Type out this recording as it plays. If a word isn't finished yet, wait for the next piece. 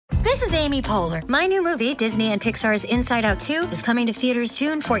This is Amy Poehler. My new movie, Disney and Pixar's Inside Out 2, is coming to theaters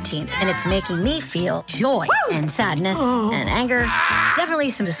June 14th, and it's making me feel joy and sadness and anger, definitely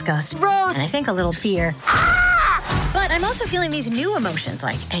some disgust, and I think a little fear. But I'm also feeling these new emotions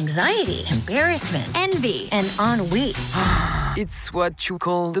like anxiety, embarrassment, envy, and ennui. It's what you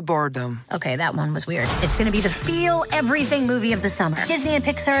call the boredom. Okay, that one was weird. It's going to be the feel everything movie of the summer. Disney and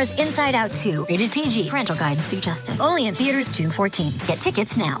Pixar's Inside Out 2, rated PG. Parental guidance suggested. Only in theaters June 14th. Get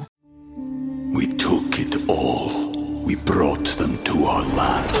tickets now. We took it all. We brought them to our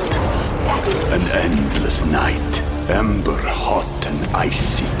land. An endless night, ember hot and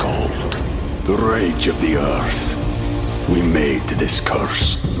icy cold. The rage of the earth. We made this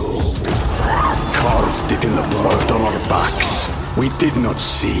curse. Carved it in the blood on our backs. We did not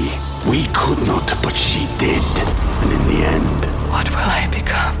see. We could not, but she did. And in the end... What will I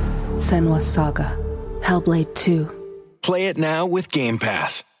become? Senua's Saga. Hellblade 2. Play it now with Game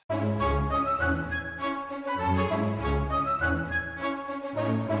Pass.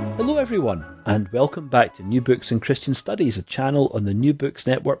 Hello everyone, and welcome back to New Books in Christian Studies, a channel on the New Books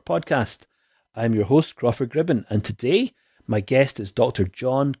Network podcast. I'm your host, Crawford Gribben, and today my guest is Dr.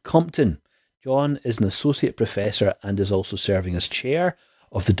 John Compton. John is an associate professor and is also serving as chair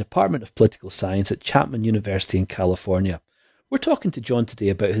of the Department of Political Science at Chapman University in California. We're talking to John today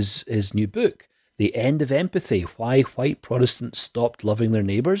about his new book, The End of Empathy, Why White Protestants Stopped Loving Their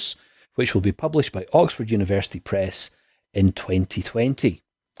Neighbours, which will be published by Oxford University Press in 2020.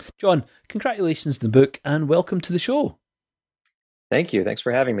 John, congratulations on the book and welcome to the show. Thank you. Thanks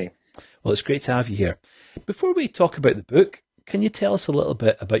for having me. Well, it's great to have you here. Before we talk about the book, can you tell us a little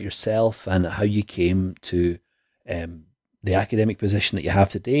bit about yourself and how you came to the academic position that you have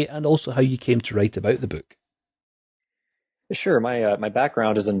today, and also how you came to write about the book? Sure. My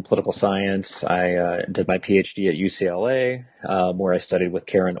background is in political science. I did my PhD at UCLA, where I studied with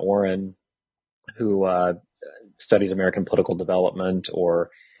Karen Oren, who studies American political development,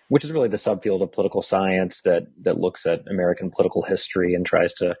 which is really the subfield of political science that looks at American political history and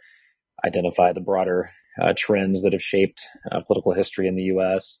tries to identify the broader trends that have shaped political history in the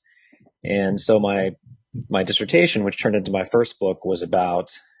U.S. And so my dissertation, which turned into my first book, was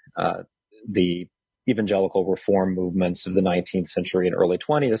about the evangelical reform movements of the 19th century and early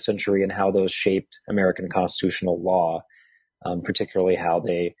 20th century and how those shaped American constitutional law, particularly how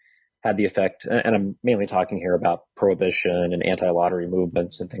they had the effect, and I'm mainly talking here about prohibition and anti-lottery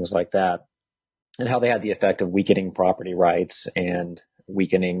movements and things like that, and how they had the effect of weakening property rights and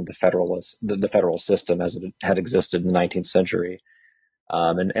weakening the federal system as it had existed in the 19th century,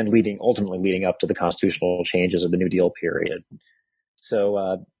 and ultimately leading up to the constitutional changes of the New Deal period.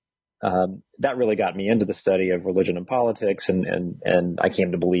 So that really got me into the study of religion and politics, and I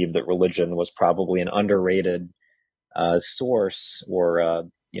came to believe that religion was probably an underrated source or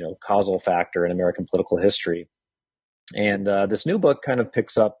causal factor in American political history. And this new book kind of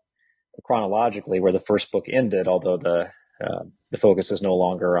picks up chronologically where the first book ended, although the focus is no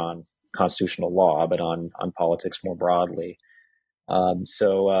longer on constitutional law, but on politics more broadly.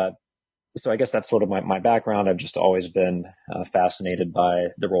 So I guess that's sort of my background. I've just always been fascinated by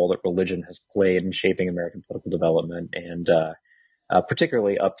the role that religion has played in shaping American political development, and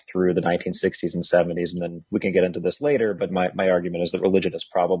particularly up through the 1960s and 70s. And then we can get into this later, but my argument is that religion is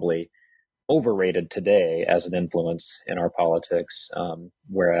probably overrated today as an influence in our politics,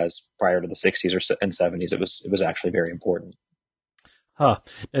 whereas prior to the 60s and 70s, it was actually very important. Now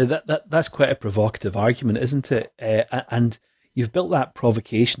that's quite a provocative argument, isn't it? And you've built that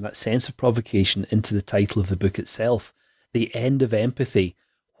provocation, that sense of provocation, into the title of the book itself, The End of Empathy,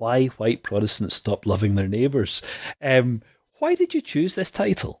 Why White Protestants Stopped Loving Their Neighbours. Why did you choose this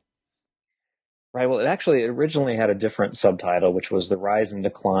title? Right. Well, it originally had a different subtitle, which was The Rise and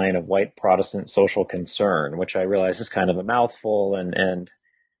Decline of White Protestant Social Concern, which I realize is kind of a mouthful, and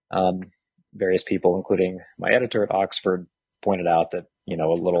various people, including my editor at Oxford, pointed out that, a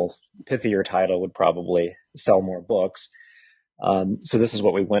little pithier title would probably sell more books. So this is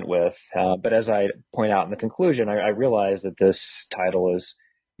what we went with. But as I point out in the conclusion, I realized that this title is,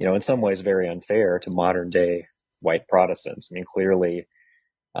 in some ways very unfair to modern day white Protestants. I mean, clearly,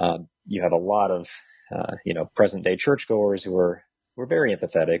 you have a lot of, present day churchgoers who are very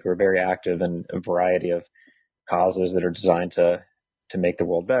empathetic, who are very active in a variety of causes that are designed to make the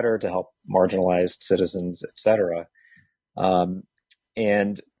world better, to help marginalized citizens, etc.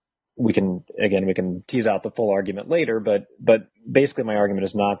 And we can tease out the full argument later, but basically my argument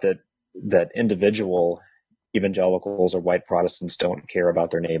is not that individual evangelicals or white Protestants don't care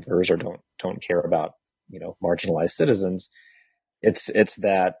about their neighbors or don't care about, marginalized citizens. It's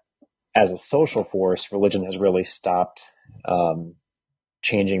that as a social force, religion has really stopped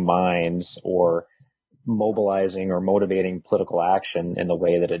changing minds or mobilizing or motivating political action in the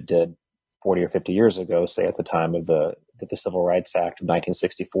way that it did 40 or 50 years ago, say at the time of that the Civil Rights Act of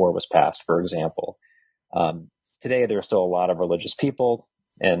 1964 was passed, for example. Today, there are still a lot of religious people,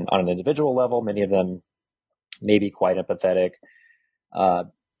 and on an individual level, many of them may be quite empathetic,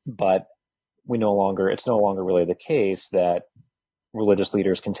 but it's no longer really the case that religious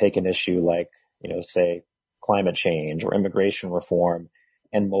leaders can take an issue like, say, climate change or immigration reform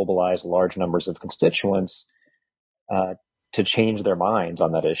and mobilize large numbers of constituents to change their minds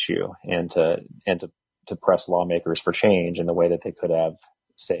on that issue and to press lawmakers for change in the way that they could have,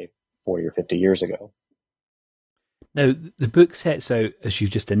 say, 40 or 50 years ago. Now, the book sets out, as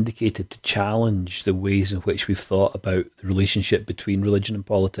you've just indicated, to challenge the ways in which we've thought about the relationship between religion and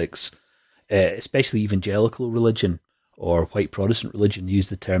politics, especially evangelical religion or white Protestant religion. Use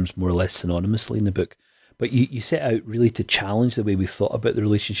the terms more or less synonymously in the book. But you set out really to challenge the way we've thought about the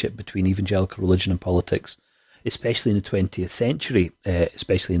relationship between evangelical religion and politics, especially in the 20th century,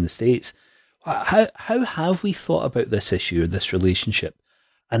 especially in the States. How have we thought about this issue, or this relationship,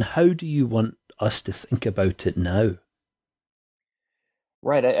 and how do you want us to think about it now?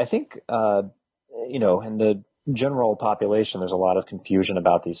 Right. I think, in the general population, there's a lot of confusion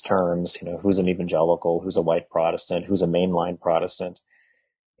about these terms, who's an evangelical, who's a white Protestant, who's a mainline Protestant.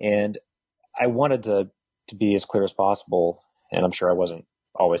 And I wanted to be as clear as possible, and I'm sure I wasn't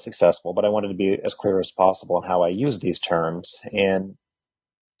always successful, but I wanted to be as clear as possible on how I use these terms. And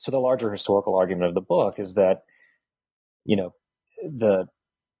so the larger historical argument of the book is that,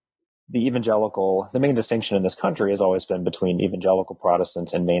 the main distinction in this country has always been between evangelical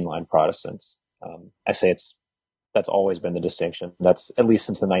Protestants and mainline Protestants. I say that's always been the distinction. That's at least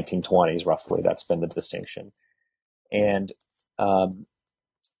since the 1920s, roughly, that's been the distinction. And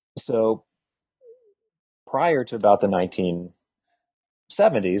so prior to about the 1970s,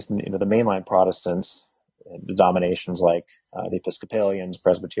 the mainline Protestants, the dominations like the Episcopalians,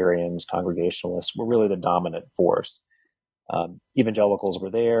 Presbyterians, Congregationalists were really the dominant force. Evangelicals were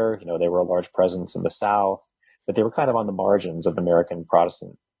there, they were a large presence in the South, but they were kind of on the margins of American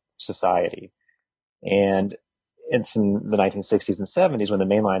Protestant society. And it's in the 1960s and 70s when the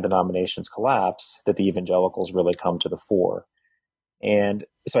mainline denominations collapse that the evangelicals really come to the fore. And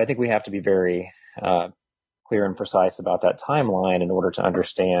so I think we have to be very clear and precise about that timeline in order to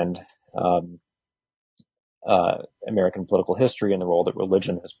understand American political history and the role that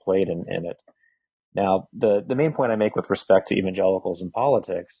religion has played in it. Now, the main point I make with respect to evangelicals in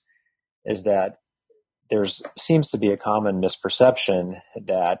politics is that there seems to be a common misperception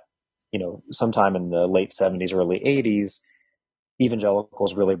that, sometime in the late 70s, early 80s,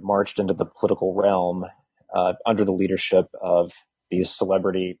 evangelicals really marched into the political realm under the leadership of these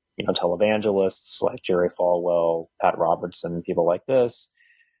celebrity, televangelists like Jerry Falwell, Pat Robertson, people like this.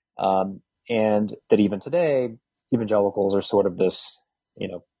 And that even today, evangelicals are sort of this,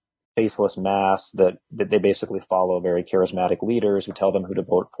 faceless mass that they basically follow very charismatic leaders who tell them who to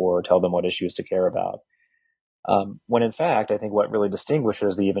vote for, tell them what issues to care about. When in fact, I think what really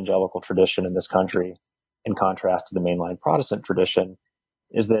distinguishes the evangelical tradition in this country, in contrast to the mainline Protestant tradition,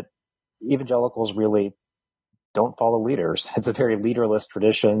 is that evangelicals really don't follow leaders. It's a very leaderless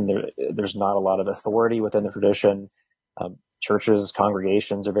tradition. There's not a lot of authority within the tradition. Churches,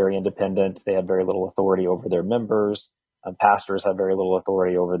 congregations are very independent. They have very little authority over their members. Pastors have very little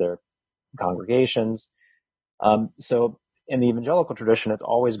authority over their congregations. So in the evangelical tradition, it's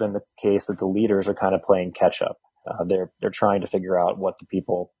always been the case that the leaders are kind of playing catch up. They're trying to figure out what the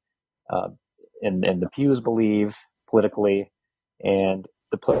people in the pews believe politically, and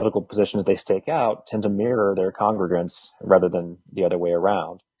the political positions they stake out tend to mirror their congregants rather than the other way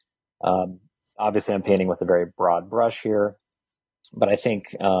around. Obviously, I'm painting with a very broad brush here, but I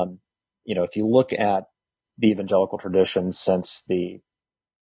think if you look at the evangelical tradition since the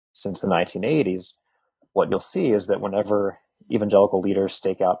 1980s, what you'll see is that whenever evangelical leaders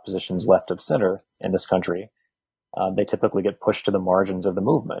stake out positions left of center in this country, they typically get pushed to the margins of the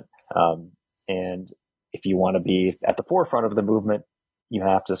movement. And if you want to be at the forefront of the movement, you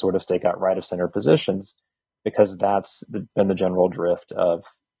have to sort of stake out right of center positions, because that's been the general drift of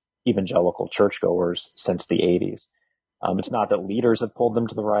evangelical churchgoers since the 80s. It's not that leaders have pulled them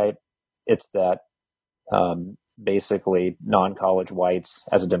to the right. It's that basically non-college whites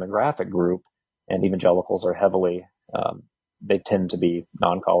as a demographic group, and evangelicals are heavily, they tend to be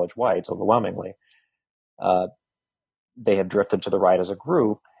non-college whites overwhelmingly. They have drifted to the right as a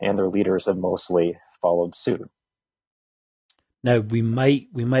group, and their leaders have mostly followed suit. Now, we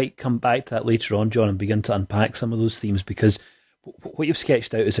might come back to that later on, John, and begin to unpack some of those themes, because what you've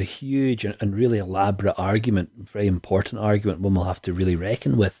sketched out is a huge and really elaborate argument, very important argument, one we'll have to really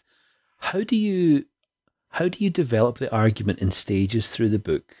reckon with. How do you develop the argument in stages through the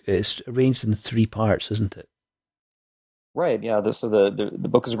book? It's arranged in 3 parts, isn't it? Right. Yeah. So the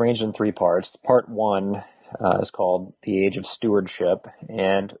book is arranged in 3 parts. Part 1 is called "The Age of Stewardship,"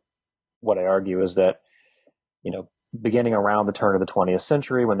 and what I argue is that, beginning around the turn of the 20th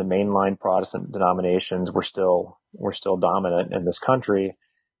century, when the mainline Protestant denominations were still dominant in this country,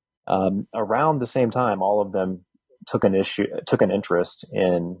 around the same time, all of them took an interest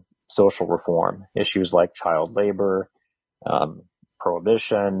in social reform, issues like child labor,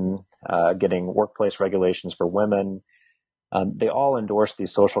 prohibition, getting workplace regulations for women. They all endorsed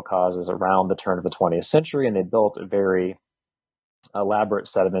these social causes around the turn of the 20th century, and they built a very elaborate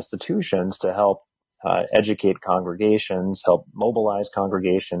set of institutions to help educate congregations, help mobilize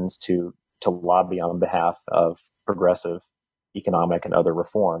congregations to lobby on behalf of progressive economic and other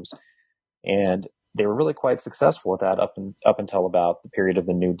reforms. And they were really quite successful with that up until about the period of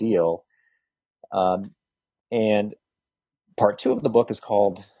the New Deal. And part 2 of the book is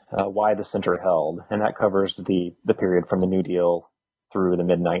called "Why the Center Held," and that covers the period from the New Deal through the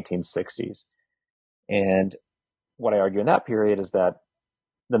mid-1960s. And what I argue in that period is that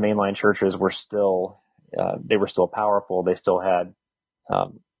the mainline churches were still powerful. They still had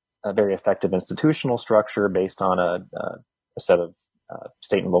a very effective institutional structure based on a set of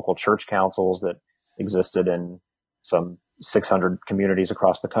state and local church councils that existed in some 600 communities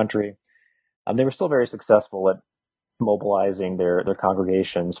across the country. They were still very successful at mobilizing their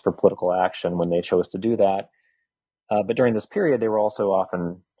congregations for political action when they chose to do that. But during this period, they were also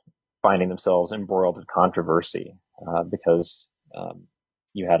often finding themselves embroiled in controversy because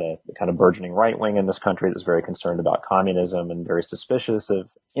you had a kind of burgeoning right wing in this country that was very concerned about communism and very suspicious of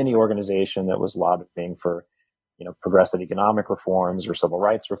any organization that was lobbying for, progressive economic reforms or civil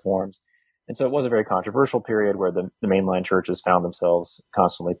rights reforms. And so it was a very controversial period where the mainline churches found themselves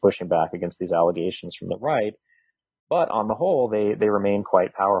constantly pushing back against these allegations from the right. But on the whole, they remained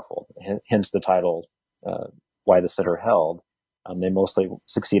quite powerful, hence the title, "Why the Center Held." They mostly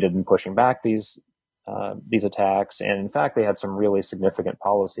succeeded in pushing back these attacks. And in fact, they had some really significant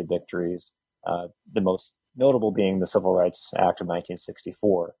policy victories, the most notable being the Civil Rights Act of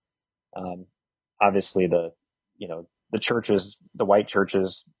 1964. Obviously, the churches, the white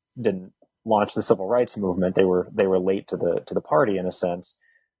churches, didn't launch the civil rights movement. They were late to the party in a sense.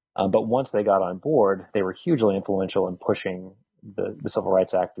 But once they got on board, they were hugely influential in pushing the Civil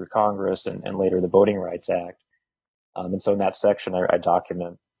Rights Act through Congress and later the Voting Rights Act. And so in that section, I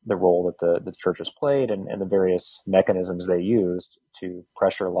document the role that the churches played and the various mechanisms they used to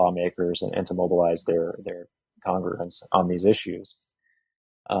pressure lawmakers and to mobilize their congregants on these issues.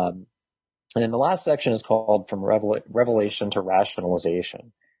 And then the last section is called "From Revelation to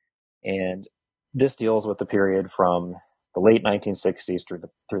Rationalization." And this deals with the period from the late 1960s through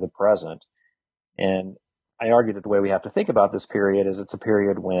the present. And I argue that the way we have to think about this period is it's a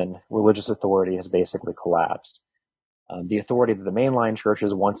period when religious authority has basically collapsed. The authority that the mainline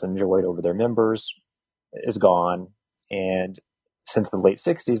churches once enjoyed over their members is gone. And since the late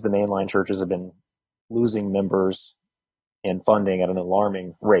 60s, the mainline churches have been losing members and funding at an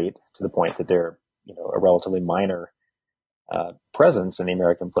alarming rate to the point that they're, a relatively minor presence in the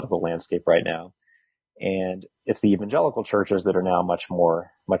American political landscape right now. And it's the evangelical churches that are now much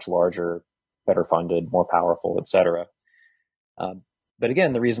larger, better funded, more powerful, et cetera. But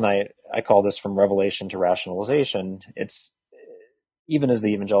again, the reason I call this "From Revelation to Rationalization," it's even as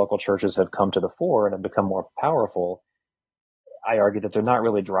the evangelical churches have come to the fore and have become more powerful, I argue that they're not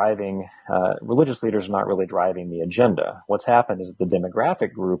really driving, religious leaders are not really driving the agenda. What's happened is that the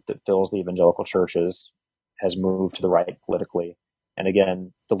demographic group that fills the evangelical churches has moved to the right politically. And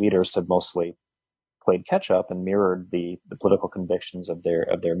again, the leaders have mostly played catch up and mirrored the political convictions of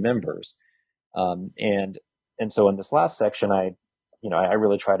their members. And so in this last section, I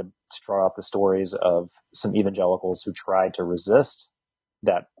really try to draw out the stories of some evangelicals who tried to resist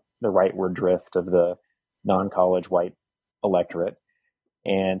the rightward drift of the non-college white electorate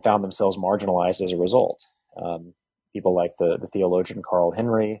and found themselves marginalized as a result. People like the theologian Carl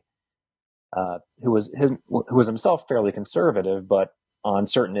Henry, who was himself fairly conservative, but on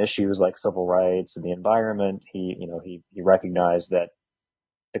certain issues like civil rights and the environment, he recognized that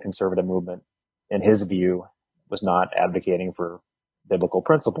the conservative movement, in his view, was not advocating for biblical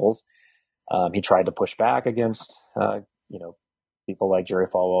principles. He tried to push back against, people like Jerry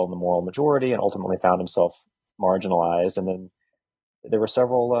Falwell and the Moral Majority, and ultimately found himself marginalized. And then there were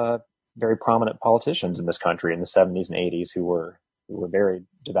several very prominent politicians in this country in the 70s and 80s who were very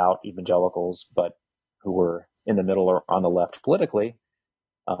devout evangelicals, but who were in the middle or on the left politically.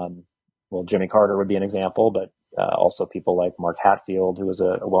 Well, Jimmy Carter would be an example, but also people like Mark Hatfield, who was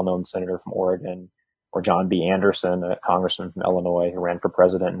a well-known senator from Oregon, or John B. Anderson, a congressman from Illinois who ran for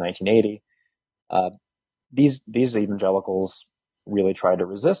president in 1980. These evangelicals really tried to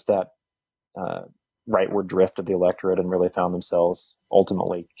resist that rightward drift of the electorate and really found themselves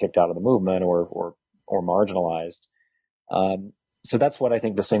ultimately kicked out of the movement or marginalized. So that's what I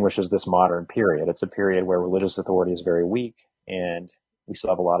think distinguishes this modern period. It's a period where religious authority is very weak, and we still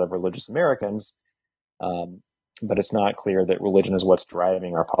have a lot of religious Americans, but it's not clear that religion is what's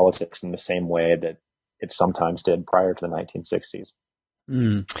driving our politics in the same way that it sometimes did prior to the 1960s.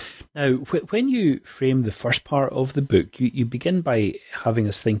 Now, when you frame the first part of the book, you begin by having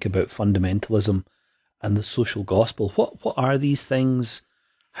us think about fundamentalism and the social gospel. What are these things?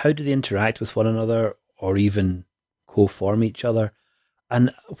 How do they interact with one another, or even co-form each other?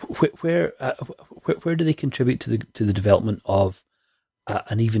 And where do they contribute to the development of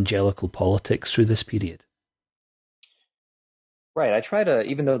an evangelical politics through this period? Right. I try to,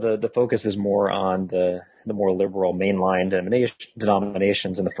 even though the focus is more on the more liberal mainline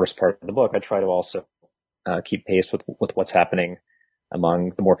denominations in the first part of the book, I try to also keep pace with what's happening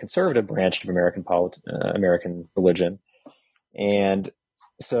among the more conservative branch of American religion. And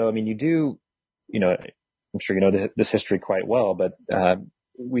so, I mean, I'm sure you know this history quite well, but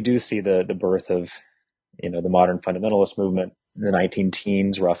we do see the birth of, the modern fundamentalist movement in the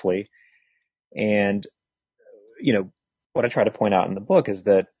 19-teens, roughly. And, what I try to point out in the book is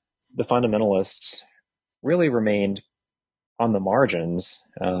that the fundamentalists really remained on the margins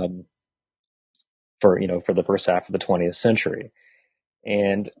for the first half of the 20th century.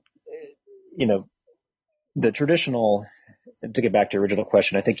 And, the traditional, to get back to your original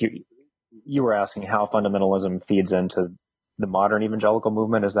question, I think you were asking how fundamentalism feeds into the modern evangelical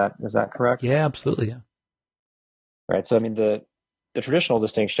movement. Is that correct? Yeah, absolutely. Yeah. Right. So, I mean, the traditional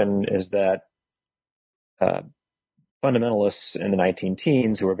distinction is that fundamentalists in the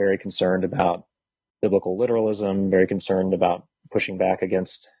 19-teens who were very concerned about biblical literalism, very concerned about pushing back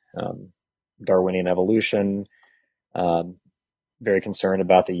against Darwinian evolution, very concerned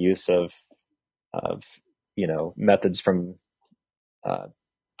about the use of methods from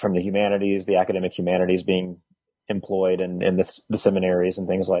the humanities, the academic humanities being employed in the seminaries and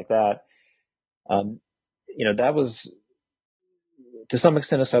things like that. That was to some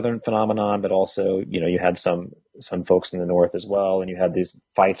extent a Southern phenomenon, but also, you had some folks in the North as well. And you had these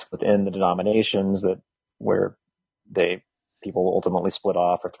fights within the denominations where people ultimately split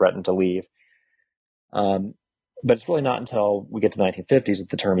off or threatened to leave. But it's really not until we get to the 1950s that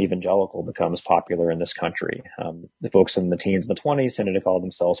the term evangelical becomes popular in this country. The folks in the teens and the 20s tended to call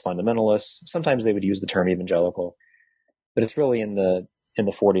themselves fundamentalists. Sometimes they would use the term evangelical, but it's really in the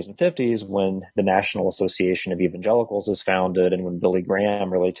 40s and 50s when the National Association of Evangelicals is founded, and when Billy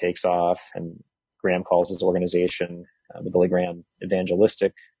Graham really takes off, and Graham calls his organization the Billy Graham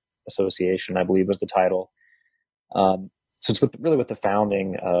Evangelistic Association, I believe was the title. So it's with the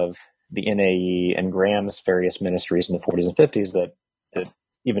founding of the NAE and Graham's various ministries in the 40s and 50s that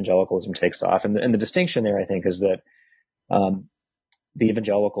evangelicalism takes off. And the distinction there, I think, is that the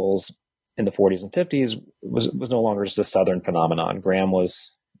evangelicals in the 40s and 50s was no longer just a Southern phenomenon. Graham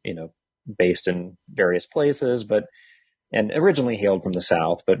was, based in various places, and originally hailed from the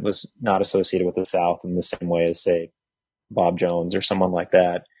South, but was not associated with the South in the same way as, say, Bob Jones or someone like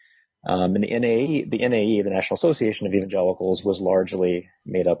that. And the NAE, the National Association of Evangelicals, was largely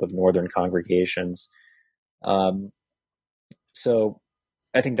made up of Northern congregations. So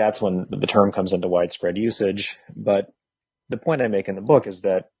I think that's when the term comes into widespread usage. But the point I make in the book is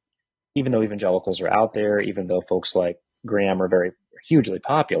that even though evangelicals are out there, even though folks like Graham are very hugely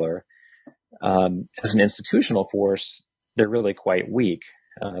popular, as an institutional force, they're really quite weak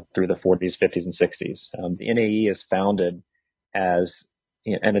through the 40s, 50s, and 60s. The NAE is founded as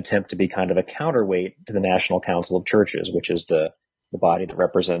an attempt to be kind of a counterweight to the National Council of Churches, which is the body that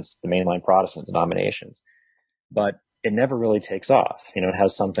represents the mainline Protestant denominations. But it never really takes off. It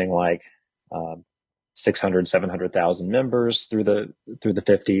has something like 600, 700,000 members through the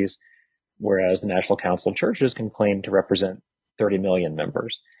 50s, whereas the National Council of Churches can claim to represent 30 million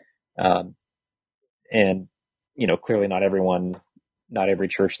members. And clearly not every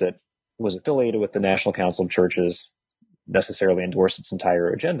church that was affiliated with the National Council of Churches necessarily endorsed its entire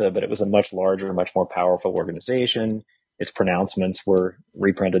agenda, but it was a much larger, much more powerful organization. Its pronouncements were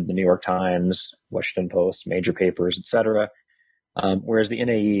reprinted in the New York Times, Washington Post, major papers, etc. Whereas the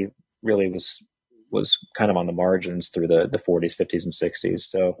NAE really was kind of on the margins through the 40s, 50s, and 60s.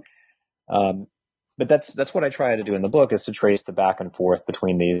 So, but that's what I try to do in the book, is to trace the back and forth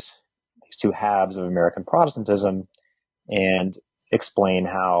between these two halves of American Protestantism and explain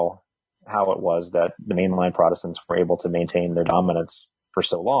how it was that the mainline Protestants were able to maintain their dominance for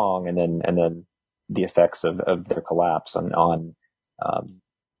so long, and then the effects of their collapse on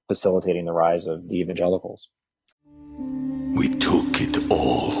facilitating the rise of the evangelicals. We took it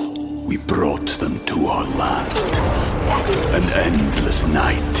all. We brought them to our land. An endless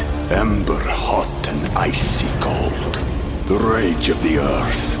night, ember hot and icy cold. The rage of the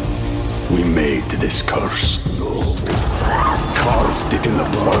earth. We made this curse. Carved it in the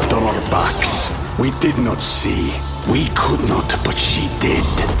blood on our backs. We did not see. We could not, but she did.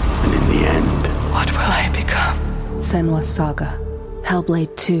 And in the end... What will I become? Senua's Saga.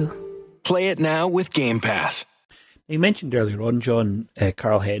 Hellblade 2. Play it now with Game Pass. You mentioned earlier on, John,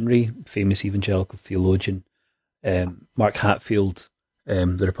 Carl Henry, famous evangelical theologian, Mark Hatfield,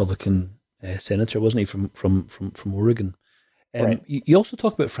 the Republican senator, wasn't he, from Oregon? Right. You also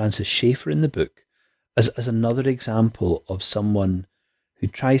talk about Francis Schaeffer in the book as another example of someone who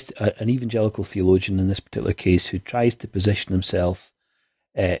tries to, an evangelical theologian in this particular case, who tries to position himself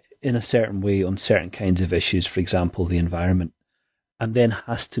in a certain way on certain kinds of issues, for example, the environment, and then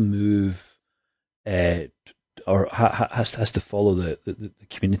has to move or has to follow the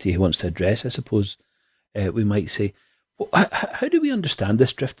community he wants to address, I suppose we might say. How do we understand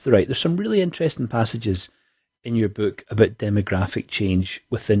this drift to the right? There's some really interesting passages in your book about demographic change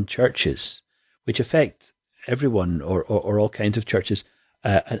within churches, which affect everyone or all kinds of churches,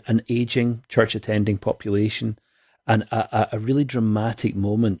 an aging church-attending population, and a really dramatic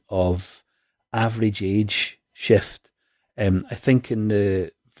moment of average age shift. I think in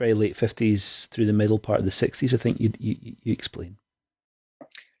the very late 50s through the middle part of the 60s, I think you explain.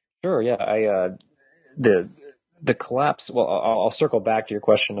 Sure, yeah. The collapse, well, I'll circle back to your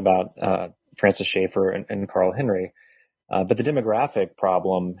question about Francis Schaeffer and Carl Henry, but the demographic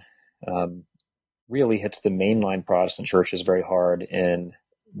problem really hits the mainline Protestant churches very hard in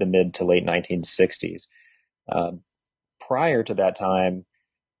the mid to late 1960s. Prior to that time,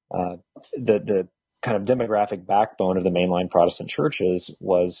 the kind of demographic backbone of the mainline Protestant churches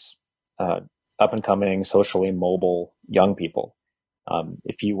was up-and-coming, socially mobile young people.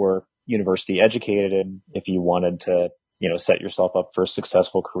 If you were university educated, if you wanted to, set yourself up for a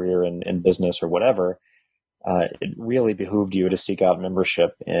successful career in business or whatever, it really behooved you to seek out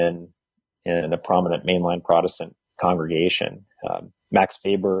membership in a prominent mainline Protestant congregation. Max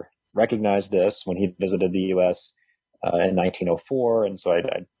Weber recognized this when he visited the U.S. In 1904, and so I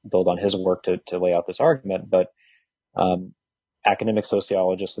build on his work to lay out this argument. But academic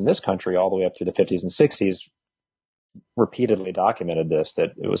sociologists in this country, all the way up through the 50s and 60s, repeatedly documented this,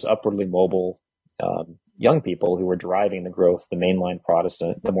 that it was upwardly mobile young people who were driving the growth of the mainline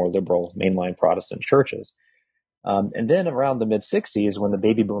Protestant, the more liberal mainline Protestant churches. And then around the mid-60s, when the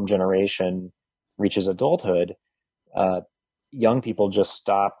baby boom generation reaches adulthood, young people just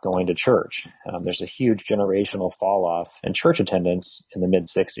stop going to church. There's a huge generational fall off in church attendance in the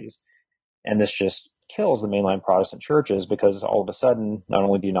mid-60s. And this just kills the mainline Protestant churches, because all of a sudden, not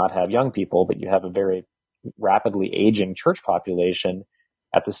only do you not have young people, but you have a very rapidly aging church population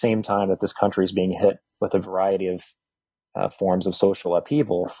at the same time that this country is being hit with a variety of forms of social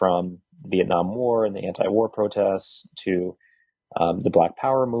upheaval, from the Vietnam War and the anti-war protests to the Black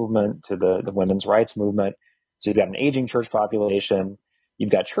Power movement to the women's rights movement. So you've got an aging church population.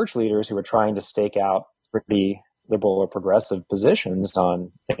 You've got church leaders who are trying to stake out pretty liberal or progressive positions on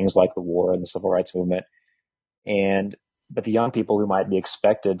things like the war and the civil rights movement. But the young people who might be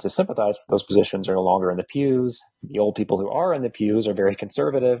expected to sympathize with those positions are no longer in the pews. The old people who are in the pews are very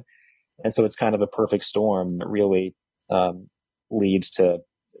conservative. And so it's kind of a perfect storm that really leads to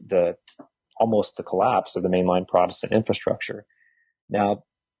almost the collapse of the mainline Protestant infrastructure. Now,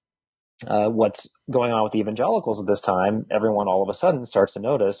 what's going on with the evangelicals at this time, everyone all of a sudden starts to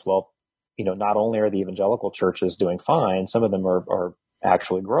notice, well, not only are the evangelical churches doing fine, some of them are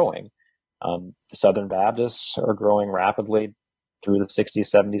actually growing. The Southern Baptists are growing rapidly through the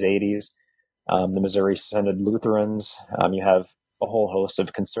 60s, 70s, 80s. The Missouri Synod Lutherans, you have a whole host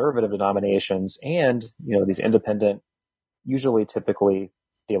of conservative denominations, and, these independent, usually typically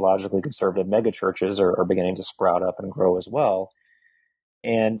theologically conservative megachurches are beginning to sprout up and grow as well.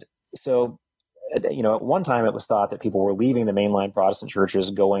 And so, at one time it was thought that people were leaving the mainline Protestant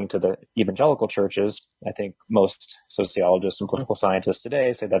churches, going to the evangelical churches. I think most sociologists and political scientists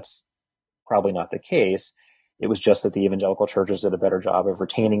today say that's probably not the case. It was just that the evangelical churches did a better job of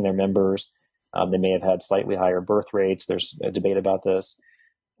retaining their members. They may have had slightly higher birth rates. There's a debate about this.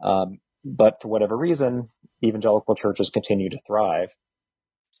 But for whatever reason, evangelical churches continue to thrive.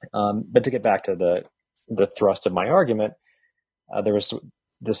 But to get back to the thrust of my argument, there was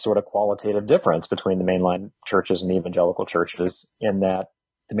this sort of qualitative difference between the mainline churches and the evangelical churches, in that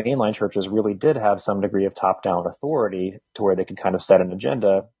the mainline churches really did have some degree of top-down authority to where they could kind of set an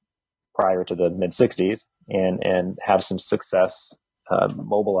agenda prior to the mid-60s and have some success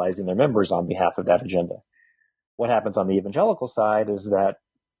mobilizing their members on behalf of that agenda. What happens on the evangelical side is that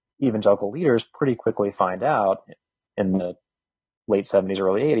evangelical leaders pretty quickly find out in the late 70s,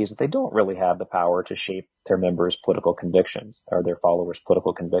 early 80s that they don't really have the power to shape their members' political convictions or their followers'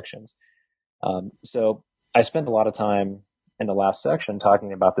 political convictions. So I spent a lot of time in the last section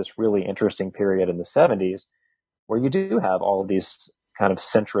talking about this really interesting period in the 70s where you do have all of these kind of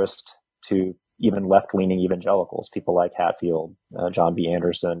centrist to even left-leaning evangelicals, people like Hatfield, John B.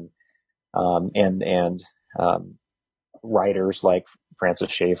 Anderson, and writers like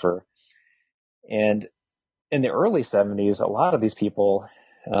Francis Schaeffer. And in the early 70s, a lot of these people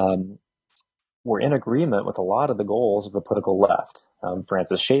were in agreement with a lot of the goals of the political left.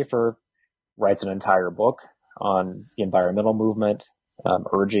 Francis Schaeffer writes an entire book on the environmental movement,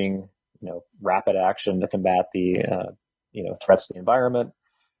 urging rapid action to combat the threats to the environment.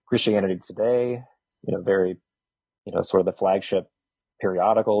 Christianity Today, very sort of the flagship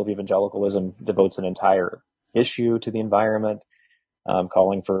periodical of evangelicalism, devotes an entire issue to the environment,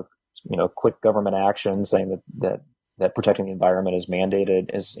 calling for quick government action, saying that protecting the environment is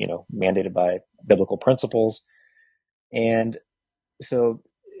mandated by biblical principles. And so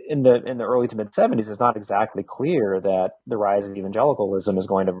in the early to mid 70s, it's not exactly clear that the rise of evangelicalism is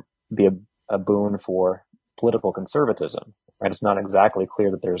going to be a boon for political conservatism, right? It's not exactly clear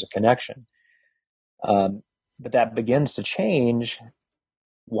that there's a connection. But that begins to change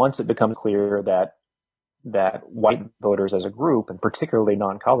once it becomes clear that white voters as a group, and particularly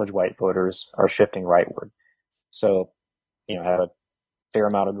non-college white voters, are shifting rightward. So, I have a fair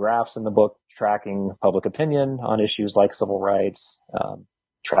amount of graphs in the book tracking public opinion on issues like civil rights,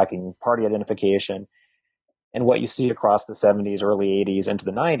 tracking party identification. And what you see across the 70s, early 80s, into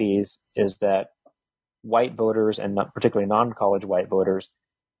the 90s is that white voters, and particularly non-college white voters,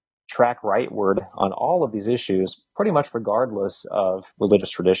 track rightward on all of these issues, pretty much regardless of religious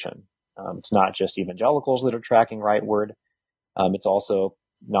tradition. It's not just evangelicals that are tracking rightward. It's also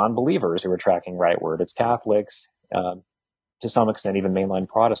non-believers who are tracking rightward. It's Catholics, to some extent, even mainline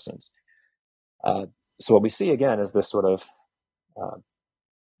Protestants. So what we see again is this sort of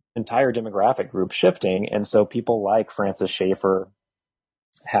entire demographic group shifting, and so people like Francis Schaeffer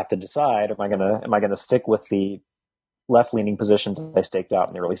have to decide: am I going to stick with the left-leaning positions I staked out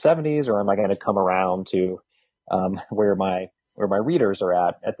in the early 70s, or am I going to come around to where my readers are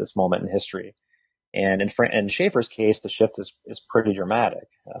at this moment in history? And in Schaeffer's case, the shift is pretty dramatic.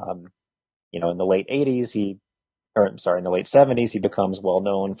 In the late 80s, in the late 70s, he becomes well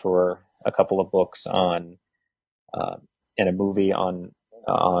known for a couple of books and a movie on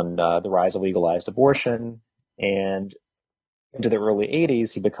the rise of legalized abortion. And into the early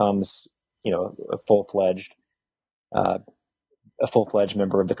 80s, he becomes a full-fledged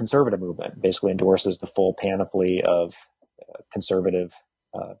member of the conservative movement, basically endorses the full panoply of conservative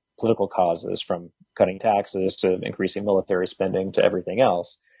political causes, from cutting taxes to increasing military spending to everything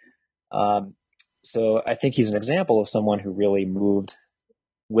else. So I think he's an example of someone who really moved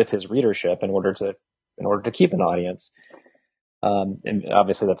with his readership in order to keep an audience. And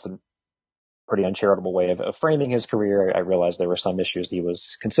obviously that's a pretty uncharitable way of framing his career. I realize there were some issues he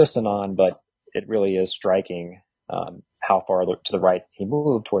was consistent on, but it really is striking how far to the right he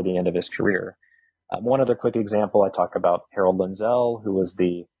moved toward the end of his career. One other quick example, I talk about Harold Lindsell, who was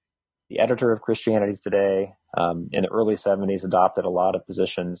the editor of Christianity Today. In the early 70s, adopted a lot of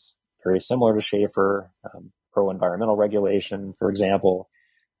positions very similar to Schaeffer, pro-environmental regulation, for example.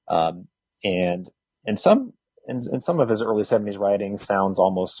 And some of his early 70s writings sounds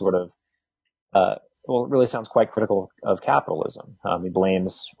almost sort of, it really sounds quite critical of capitalism. He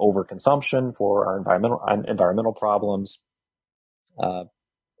blames overconsumption for our environmental problems.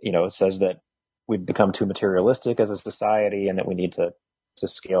 It says that we've become too materialistic as a society and that we need to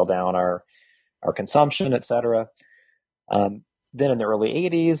scale down our consumption, et cetera. Then in the early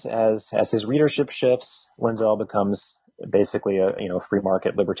 80s, as his readership shifts, Lindsell becomes basically a free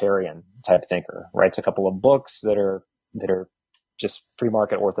market libertarian type thinker. Writes a couple of books that are just free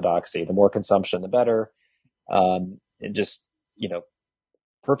market orthodoxy. The more consumption, the better. It just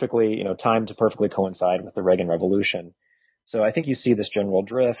perfectly timed to perfectly coincide with the Reagan Revolution. So I think you see this general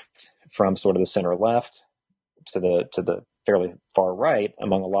drift from sort of the center left to the fairly far right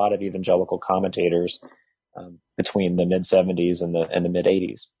among a lot of evangelical commentators between the mid 70s and the mid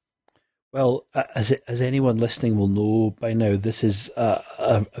 80s. Well, as anyone listening will know by now, this is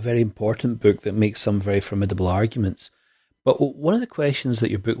a very important book that makes some very formidable arguments. But one of the questions that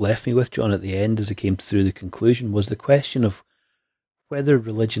your book left me with, John, at the end as it came through the conclusion was the question of whether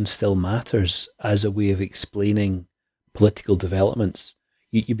religion still matters as a way of explaining political developments.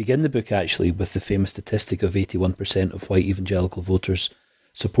 You begin the book actually with the famous statistic of 81% of white evangelical voters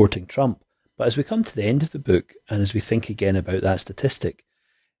supporting Trump. But as we come to the end of the book and as we think again about that statistic,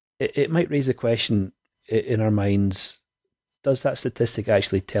 it might raise a question in our minds, does that statistic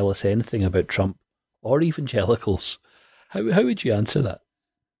actually tell us anything about Trump or evangelicals? How would you answer that?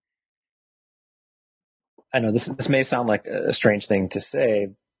 I know this may sound like a strange thing to say,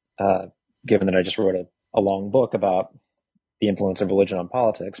 given that I just wrote a long book about the influence of religion on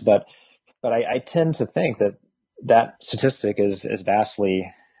politics, but I tend to think that statistic is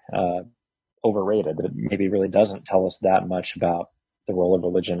vastly overrated, that it maybe really doesn't tell us that much about the role of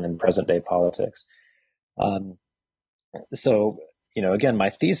religion in present day politics. So, again, my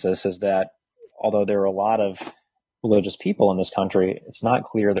thesis is that although there are a lot of religious people in this country, it's not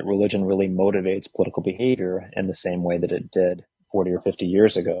clear that religion really motivates political behavior in the same way that it did 40 or 50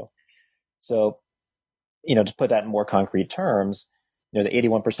 years ago. So, to put that in more concrete terms, the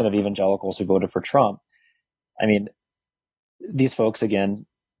 81% of evangelicals who voted for Trump, I mean, these folks, again,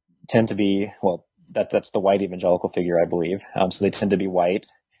 tend to be, well, that's the white evangelical figure, I believe. So they tend to be white.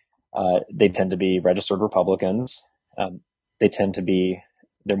 They tend to be registered Republicans.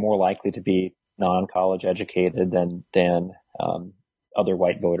 They're more likely to be non-college educated than other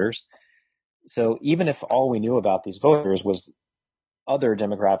white voters. So even if all we knew about these voters was other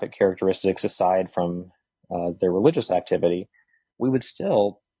demographic characteristics aside from their religious activity, we would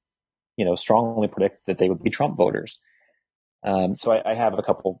still, strongly predict that they would be Trump voters. So I have a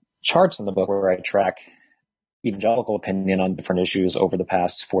couple charts in the book where I track evangelical opinion on different issues over the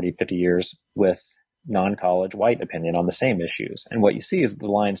past 40, 50 years with non-college white opinion on the same issues. And what you see is the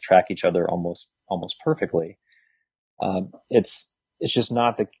lines track each other almost perfectly. It's just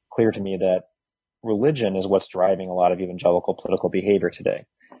not clear to me that religion is what's driving a lot of evangelical political behavior today.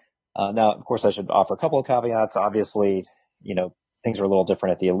 Now, of course, I should offer a couple of caveats. Obviously, things are a little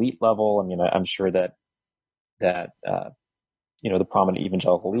different at the elite level. I mean, I'm sure that the prominent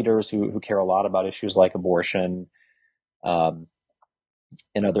evangelical leaders who care a lot about issues like abortion, and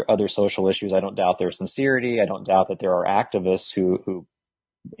other social issues, I don't doubt their sincerity. I don't doubt that there are activists who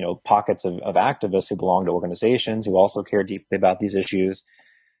pockets of activists who belong to organizations who also care deeply about these issues.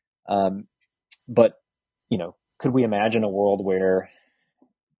 But could we imagine a world where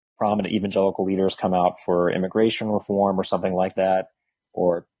prominent evangelical leaders come out for immigration reform or something like that,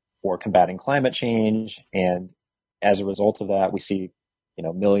 or combating climate change, and as a result of that, we see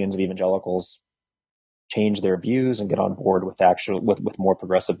millions of evangelicals change their views and get on board with more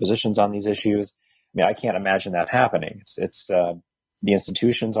progressive positions on these issues? I mean, I can't imagine that happening. It's the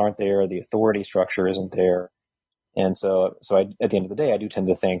institutions aren't there, the authority structure isn't there, and so at the end of the day, I do tend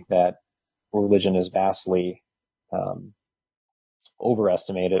to think that religion is vastly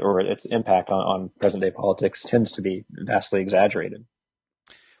overestimated, or its impact on present day politics tends to be vastly exaggerated.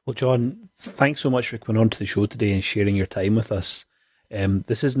 Well, John, thanks so much for coming on to the show today and sharing your time with us.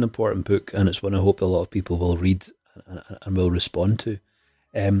 This is an important book, and it's one I hope that a lot of people will read and will respond to.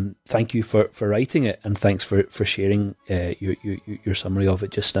 Thank you for writing it, and thanks for sharing your summary of it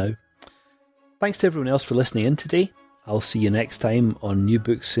just now. Thanks to everyone else for listening in today. I'll see you next time on New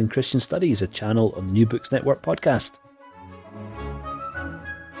Books in Christian Studies, a channel on the New Books Network podcast.